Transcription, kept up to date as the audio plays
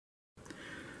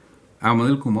I'm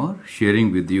Anil Kumar,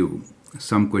 sharing with you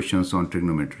some questions on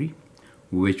trigonometry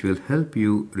which will help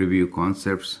you review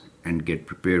concepts and get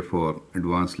prepared for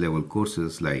advanced level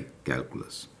courses like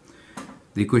calculus.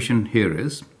 The question here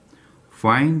is,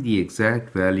 find the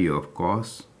exact value of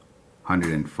cos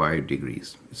 105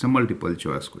 degrees. It's a multiple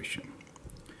choice question.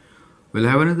 We'll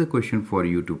have another question for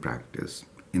you to practice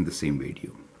in the same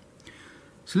video.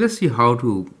 So let's see how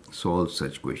to solve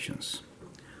such questions.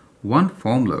 One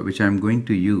formula which I'm going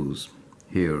to use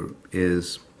here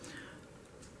is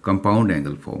compound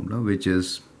angle formula, which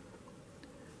is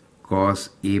cos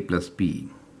A plus B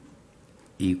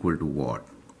equal to what?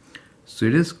 So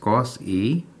it is cos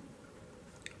A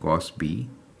cos B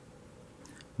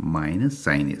minus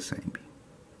sin A sin B.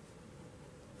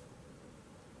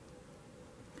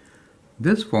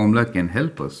 This formula can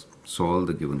help us solve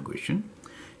the given question.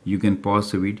 You can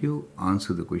pause the video,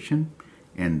 answer the question,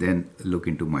 and then look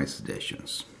into my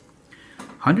suggestions.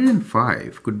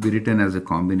 105 could be written as a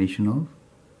combination of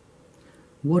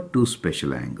what two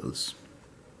special angles?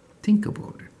 Think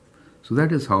about it. So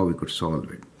that is how we could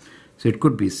solve it. So it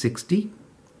could be 60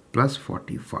 plus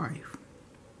 45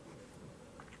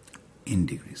 in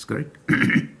degrees, correct?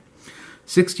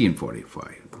 60 and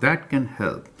 45. That can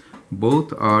help.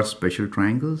 Both are special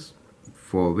triangles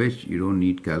for which you don't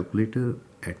need calculator.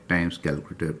 At times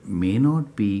calculator may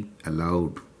not be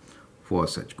allowed for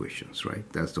such questions, right?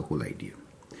 That's the whole idea.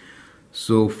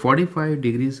 So 45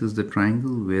 degrees is the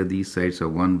triangle where these sides are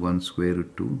 1 square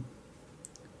root 2,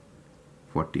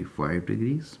 45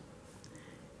 degrees,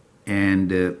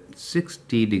 and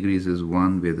 60 degrees is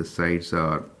one where the sides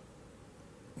are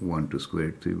 1 to square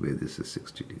root 3, where this is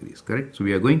 60 degrees, correct? So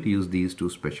we are going to use these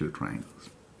two special triangles.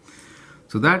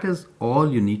 So that is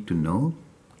all you need to know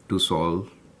to solve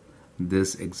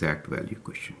this exact value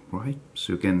question, right?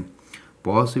 So you can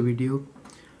pause the video,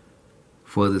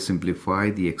 further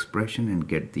simplify the expression and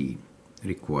get the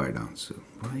required answer,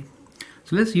 right?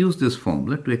 So let's use this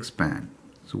formula to expand.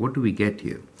 So what do we get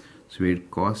here? So we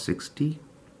had cos 60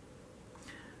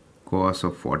 cos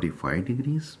of 45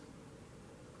 degrees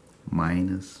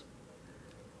minus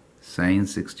sin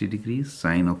 60 degrees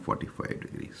sin of 45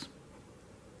 degrees.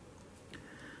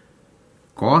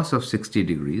 Cos of 60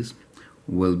 degrees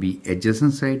will be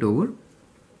adjacent side over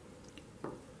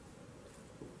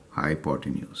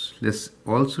hypotenuse. Let's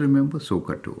also remember so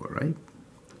cut over, right?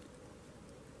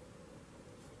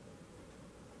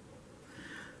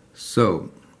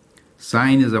 So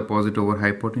sine is opposite over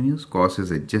hypotenuse, cos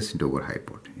is adjacent over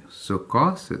hypotenuse. So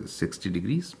cos is 60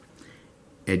 degrees,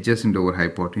 adjacent over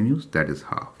hypotenuse, that is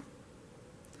half.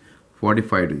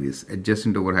 45 degrees,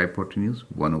 adjacent over hypotenuse,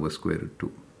 1 over square root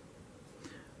 2.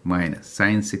 Minus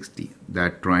sin 60,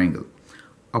 that triangle,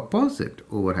 opposite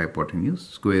over hypotenuse,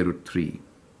 square root 3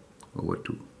 over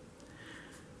 2.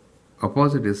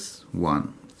 Opposite is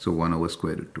 1, so 1 over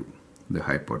square root 2, the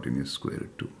hypotenuse square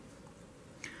root 2.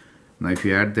 Now if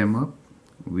you add them up,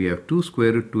 we have 2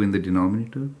 square root 2 in the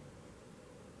denominator,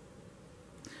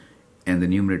 and the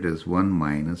numerator is 1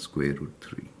 minus square root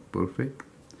 3. Perfect.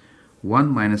 1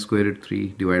 minus square root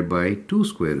 3 divided by 2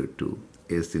 square root 2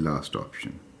 is the last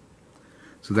option.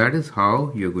 So that is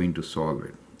how you're going to solve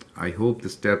it. I hope the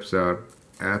steps are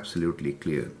absolutely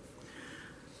clear.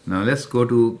 Now let's go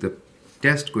to the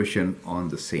test question on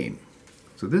the same.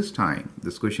 So this time,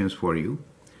 this question is for you.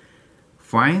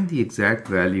 Find the exact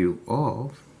value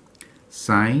of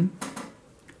sine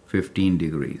 15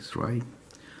 degrees, right?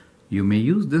 You may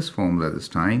use this formula this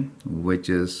time, which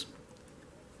is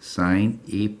sine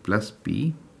A plus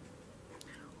B,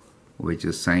 which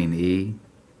is sine A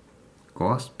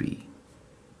cos B.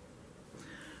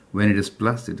 When it is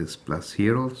plus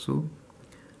here also,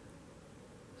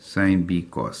 sin B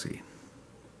cos A.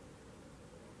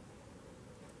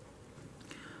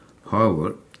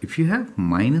 However, if you have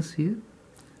minus here,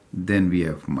 then we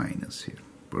have minus here.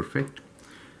 Perfect.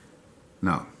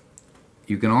 Now,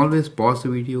 you can always pause the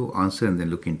video, answer, and then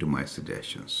look into my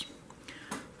suggestions.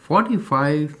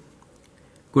 45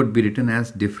 could be written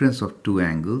as difference of two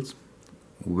angles,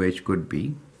 which could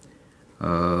be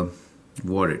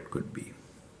what it could be.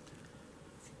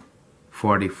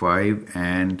 45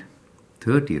 and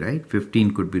 30, right?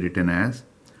 15 could be written as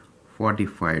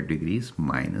 45 degrees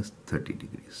minus 30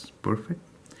 degrees. Perfect.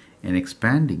 And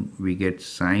expanding, we get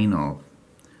sine of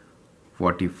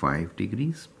 45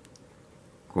 degrees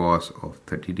cos of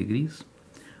 30 degrees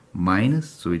minus,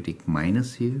 so we take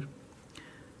minus here,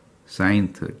 sine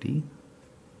 30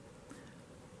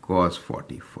 cos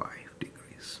 45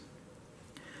 degrees.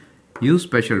 Use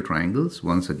special triangles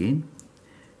once again.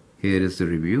 Here is the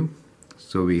review.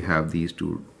 So we have these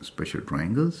two special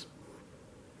triangles.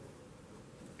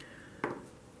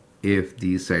 If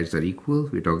these sides are equal,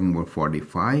 we're talking about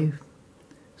 45,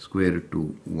 square root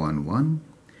to 1, 1.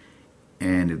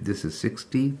 And if this is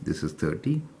 60, this is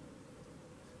 30.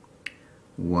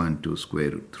 1 to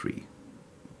square root 3.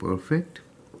 Perfect.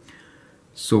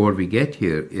 So what we get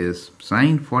here is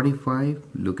sine 45,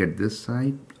 look at this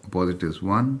side, opposite is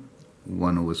 1,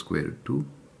 1 over square root 2.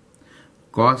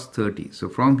 Cos 30, so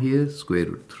from here square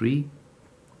root 3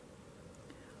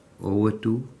 over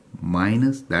 2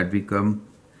 minus, that become,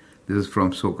 this is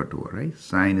from SOHCAHTOA, right?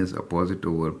 Sine is opposite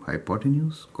over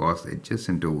hypotenuse, cos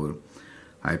adjacent over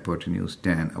hypotenuse,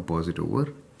 tan opposite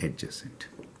over adjacent.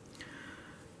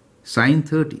 Sine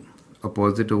 30,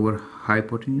 opposite over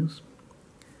hypotenuse,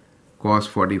 cos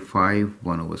 45,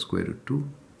 1 over square root 2.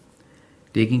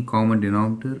 Taking common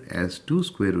denominator as 2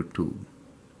 square root 2,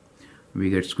 we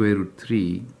get square root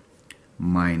 3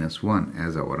 minus 1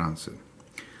 as our answer.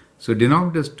 So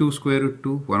denominator is 2 square root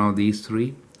 2, one of these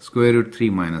three, square root 3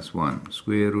 minus 1,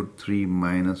 square root 3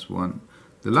 minus 1.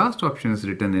 The last option is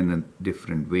written in a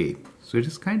different way. So it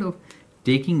is kind of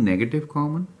taking negative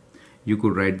common. You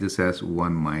could write this as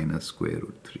 1 minus square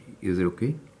root 3. Is it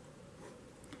okay?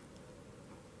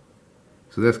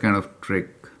 So that's kind of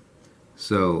trick.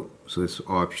 So it's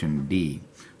option D.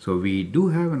 So we do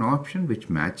have an option which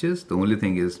matches. The only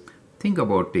thing is, think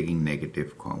about taking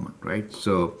negative common, right?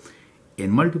 So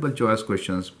in multiple choice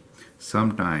questions,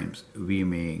 sometimes we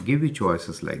may give you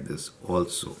choices like this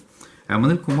also. I'm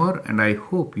Anil Kumar, and I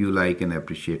hope you like and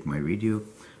appreciate my video.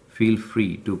 Feel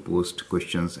free to post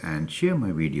questions and share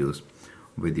my videos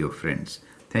with your friends.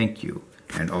 Thank you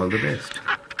and all the best.